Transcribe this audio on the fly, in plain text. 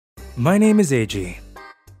My name is Eiji.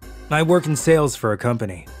 I work in sales for a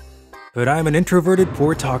company. But I'm an introverted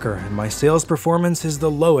poor talker and my sales performance is the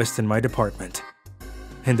lowest in my department.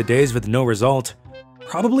 In the days with no result,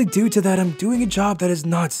 probably due to that I'm doing a job that is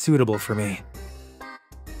not suitable for me.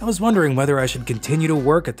 I was wondering whether I should continue to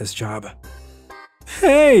work at this job.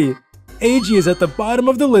 Hey! Eiji is at the bottom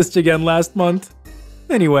of the list again last month.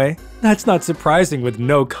 Anyway, that's not surprising with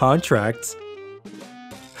no contracts.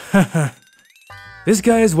 Haha. This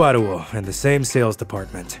guy is Waruo in the same sales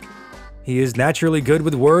department. He is naturally good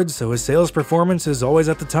with words, so his sales performance is always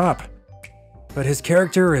at the top. But his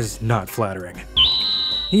character is not flattering.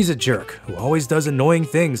 He's a jerk who always does annoying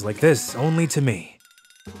things like this only to me.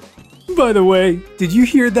 By the way, did you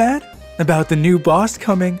hear that? About the new boss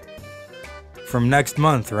coming? From next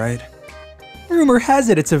month, right? Rumor has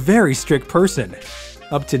it it's a very strict person.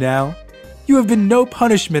 Up to now, you have been no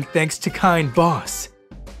punishment thanks to kind boss.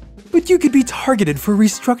 But you could be targeted for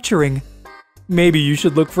restructuring. Maybe you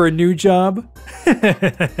should look for a new job?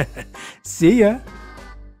 See ya!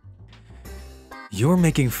 You're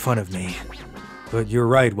making fun of me. But you're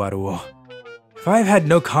right, Waruo. If I've had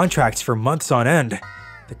no contracts for months on end,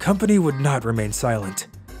 the company would not remain silent.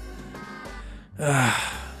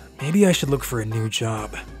 Maybe I should look for a new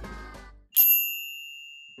job.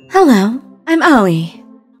 Hello, I'm Aoi.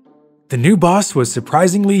 The new boss was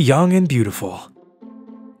surprisingly young and beautiful.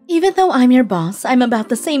 Even though I'm your boss, I'm about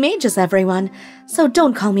the same age as everyone, so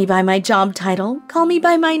don't call me by my job title, call me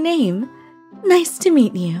by my name. Nice to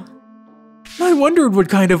meet you. I wondered what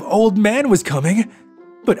kind of old man was coming,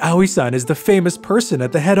 but Aoi-san is the famous person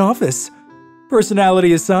at the head office.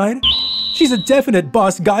 Personality aside, she's a definite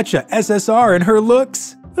boss gotcha SSR in her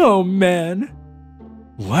looks. Oh man.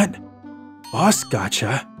 What? Boss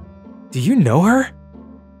gotcha? Do you know her?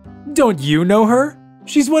 Don't you know her?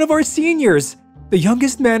 She's one of our seniors. The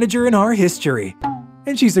youngest manager in our history.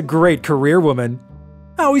 And she's a great career woman.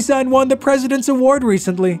 Aoi-san won the President's Award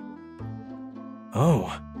recently.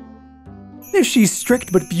 Oh. If she's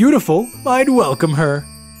strict but beautiful, I'd welcome her.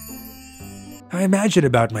 I imagine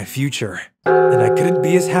about my future, and I couldn't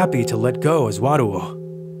be as happy to let go as Waruo.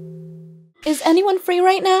 Is anyone free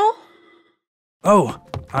right now? Oh,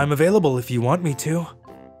 I'm available if you want me to.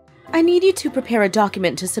 I need you to prepare a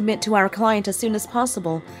document to submit to our client as soon as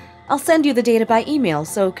possible. I'll send you the data by email,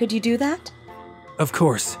 so could you do that? Of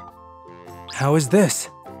course. How is this?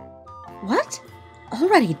 What?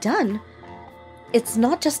 Already done? It's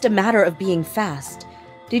not just a matter of being fast.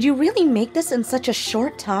 Did you really make this in such a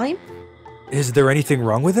short time? Is there anything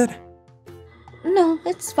wrong with it? No,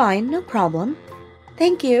 it's fine, no problem.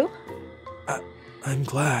 Thank you. I'm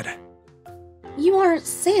glad. You are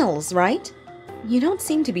sales, right? You don't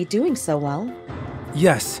seem to be doing so well.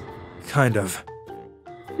 Yes, kind of.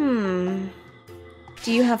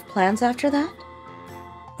 Do you have plans after that?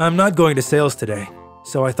 I'm not going to sales today,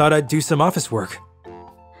 so I thought I'd do some office work.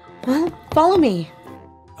 Well, follow me.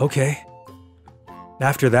 Okay.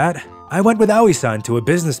 After that, I went with Aoi-san to a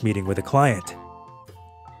business meeting with a client.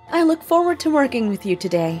 I look forward to working with you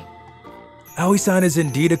today. Aoi-san is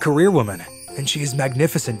indeed a career woman, and she is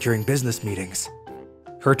magnificent during business meetings.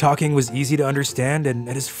 Her talking was easy to understand, and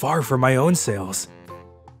it is far from my own sales.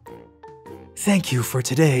 Thank you for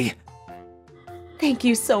today. Thank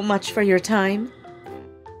you so much for your time.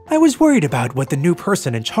 I was worried about what the new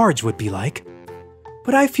person in charge would be like,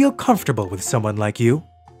 but I feel comfortable with someone like you.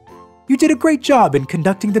 You did a great job in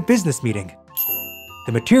conducting the business meeting.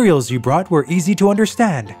 The materials you brought were easy to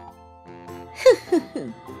understand.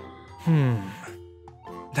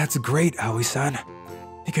 That's great, Aoi-san.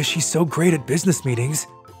 Because she's so great at business meetings,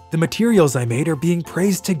 the materials I made are being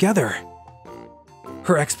praised together.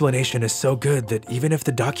 Her explanation is so good that even if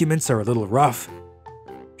the documents are a little rough,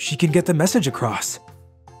 she can get the message across.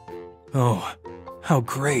 Oh, how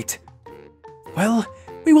great. Well,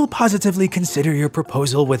 we will positively consider your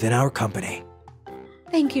proposal within our company.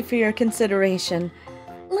 Thank you for your consideration.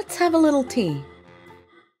 Let's have a little tea.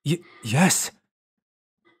 Yes.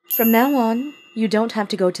 From now on, you don't have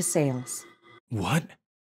to go to sales. What?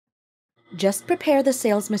 Just prepare the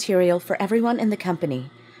sales material for everyone in the company,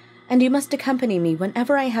 and you must accompany me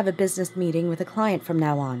whenever I have a business meeting with a client from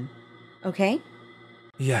now on. Okay?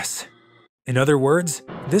 Yes. In other words,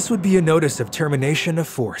 this would be a notice of termination of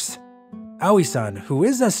force. Aoi-san, who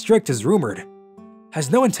is as strict as rumored,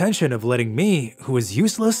 has no intention of letting me, who is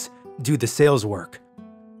useless, do the sales work,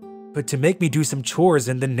 but to make me do some chores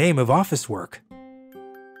in the name of office work.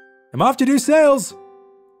 I'm off to do sales!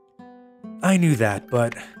 I knew that,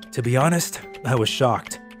 but to be honest, I was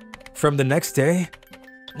shocked. From the next day,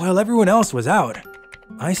 while everyone else was out,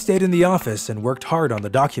 I stayed in the office and worked hard on the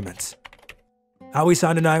documents.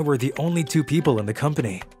 Aoi-san and I were the only two people in the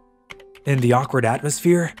company. In the awkward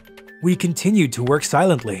atmosphere, we continued to work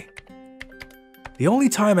silently. The only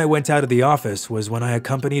time I went out of the office was when I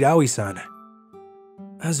accompanied Aoi-san.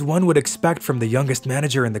 As one would expect from the youngest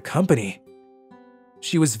manager in the company,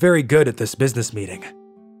 she was very good at this business meeting.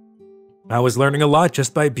 I was learning a lot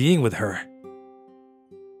just by being with her.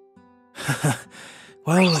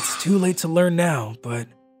 Well, it's too late to learn now, but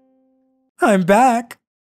I'm back.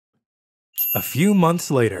 A few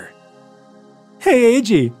months later. Hey,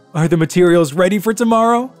 Eiji, are the materials ready for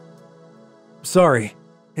tomorrow? Sorry,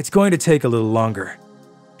 it's going to take a little longer.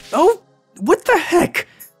 Oh, what the heck?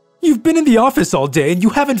 You've been in the office all day and you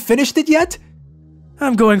haven't finished it yet?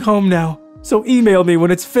 I'm going home now, so email me when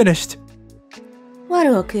it's finished.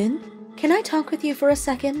 Waruo-kun, can I talk with you for a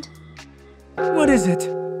second? What is it?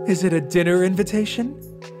 Is it a dinner invitation?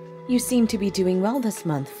 You seem to be doing well this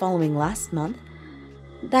month following last month.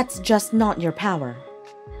 That's just not your power.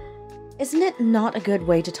 Isn't it not a good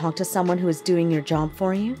way to talk to someone who is doing your job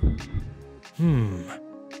for you?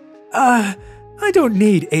 I don't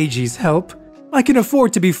need Eiji's help. I can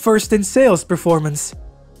afford to be first in sales performance.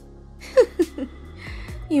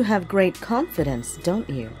 You have great confidence, don't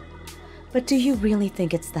you? But do you really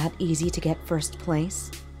think it's that easy to get first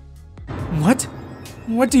place? What?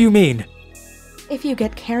 What do you mean? If you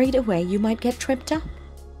get carried away, you might get tripped up.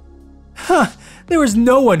 There is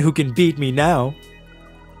no one who can beat me now.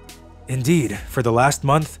 Indeed, for the last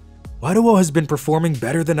month, Waruo has been performing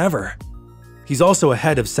better than ever. He's also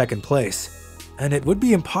ahead of second place, and it would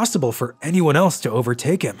be impossible for anyone else to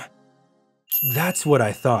overtake him. That's what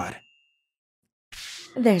I thought.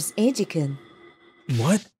 There's Eiji-kun.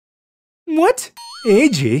 What? What?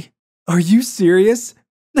 Eiji? Are you serious?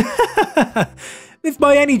 If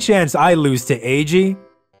by any chance I lose to Eiji,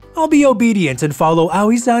 I'll be obedient and follow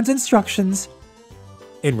Aoi-san's instructions.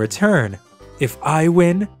 In return, if I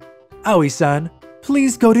win, Aoi-san,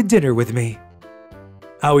 please go to dinner with me.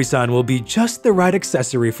 Aoi-san will be just the right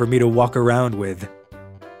accessory for me to walk around with.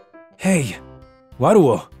 Hey,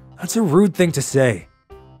 Waruo, that's a rude thing to say.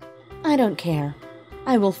 I don't care.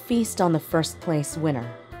 I will feast on the first place winner.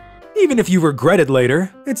 Even if you regret it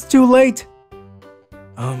later, it's too late.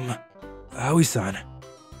 Aoi-san.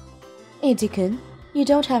 Eiji-kun, you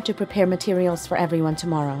don't have to prepare materials for everyone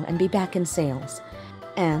tomorrow and be back in sales.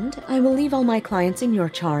 And I will leave all my clients in your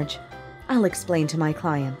charge. I'll explain to my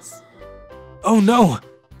clients. Oh no,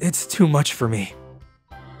 it's too much for me.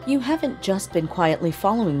 You haven't just been quietly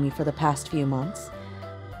following me for the past few months.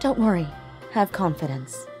 Don't worry, have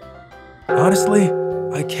confidence. Honestly,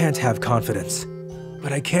 I can't have confidence.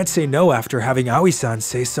 But I can't say no after having Aoi-san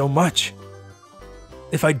say so much.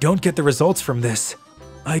 If I don't get the results from this,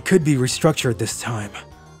 I could be restructured this time.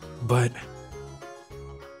 But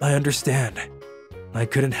I understand. I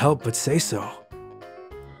couldn't help but say so.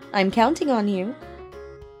 I'm counting on you.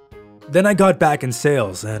 Then I got back in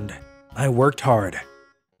sales and I worked hard.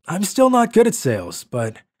 I'm still not good at sales,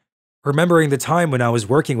 but remembering the time when I was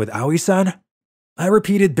working with Aoi-san, I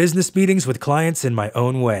repeated business meetings with clients in my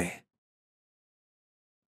own way.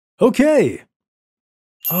 Okay.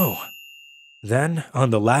 Oh, then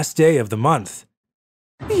on the last day of the month.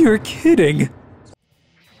 You're kidding.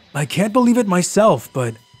 I can't believe it myself,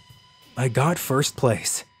 but I got first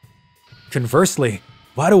place. Conversely,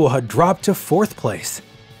 Waruo had dropped to fourth place.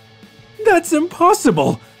 That's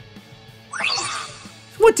impossible!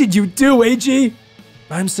 What did you do, Eiji?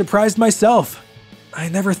 I'm surprised myself. I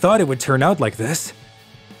never thought it would turn out like this.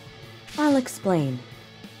 I'll explain.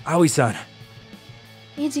 Aoi-san.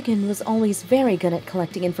 Eiji-kun was always very good at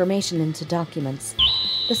collecting information into documents.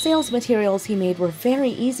 The sales materials he made were very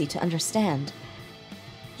easy to understand.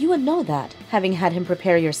 You would know that, having had him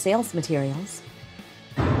prepare your sales materials.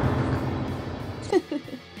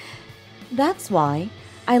 That's why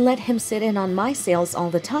I let him sit in on my sales all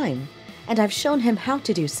the time, and I've shown him how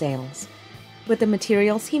to do sales. With the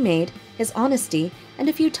materials he made, his honesty, and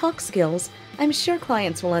a few talk skills, I'm sure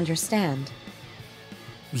clients will understand.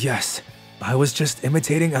 Yes, I was just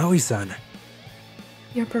imitating Aoi-san.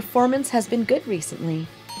 Your performance has been good recently,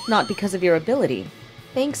 not because of your ability,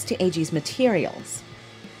 thanks to Eiji's materials.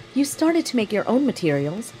 You started to make your own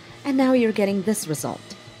materials, and now you're getting this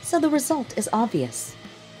result, so the result is obvious.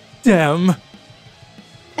 Damn!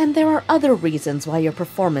 And there are other reasons why your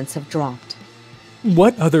performance have dropped.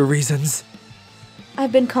 What other reasons?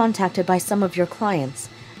 I've been contacted by some of your clients,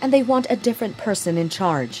 and they want a different person in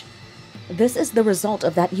charge. This is the result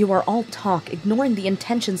of that you are all talk, ignoring the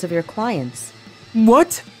intentions of your clients.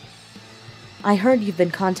 What? I heard you've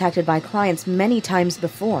been contacted by clients many times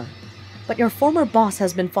before, but your former boss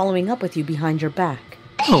has been following up with you behind your back.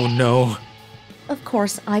 Oh no. Of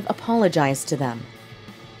course, I've apologized to them.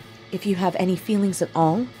 If you have any feelings at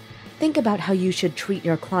all, Think about how you should treat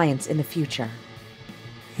your clients in the future.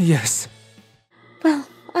 Yes. Well,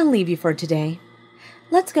 I'll leave you for today.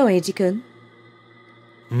 Let's go, Eiji-kun.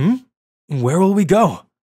 Where will we go?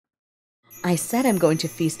 I said I'm going to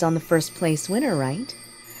feast on the first place winner, right?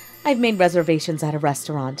 I've made reservations at a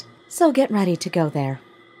restaurant, so get ready to go there.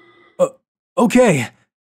 Okay.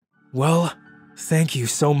 Well, thank you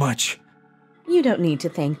so much. You don't need to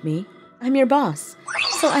thank me. I'm your boss,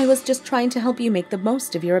 so I was just trying to help you make the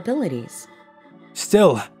most of your abilities.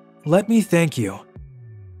 Still, let me thank you.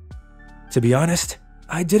 To be honest,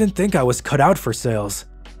 I didn't think I was cut out for sales,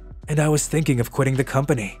 and I was thinking of quitting the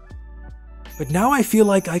company. But now I feel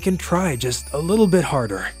like I can try just a little bit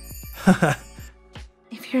harder.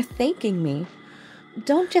 If you're thanking me,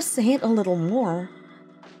 don't just say it a little more.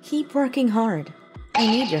 Keep working hard. I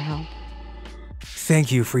need your help.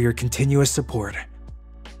 Thank you for your continuous support.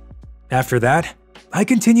 After that, I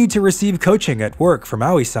continued to receive coaching at work from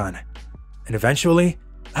Aoi-san, and eventually,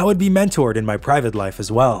 I would be mentored in my private life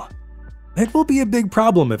as well. It will be a big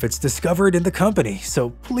problem if it's discovered in the company, so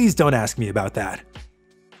please don't ask me about that.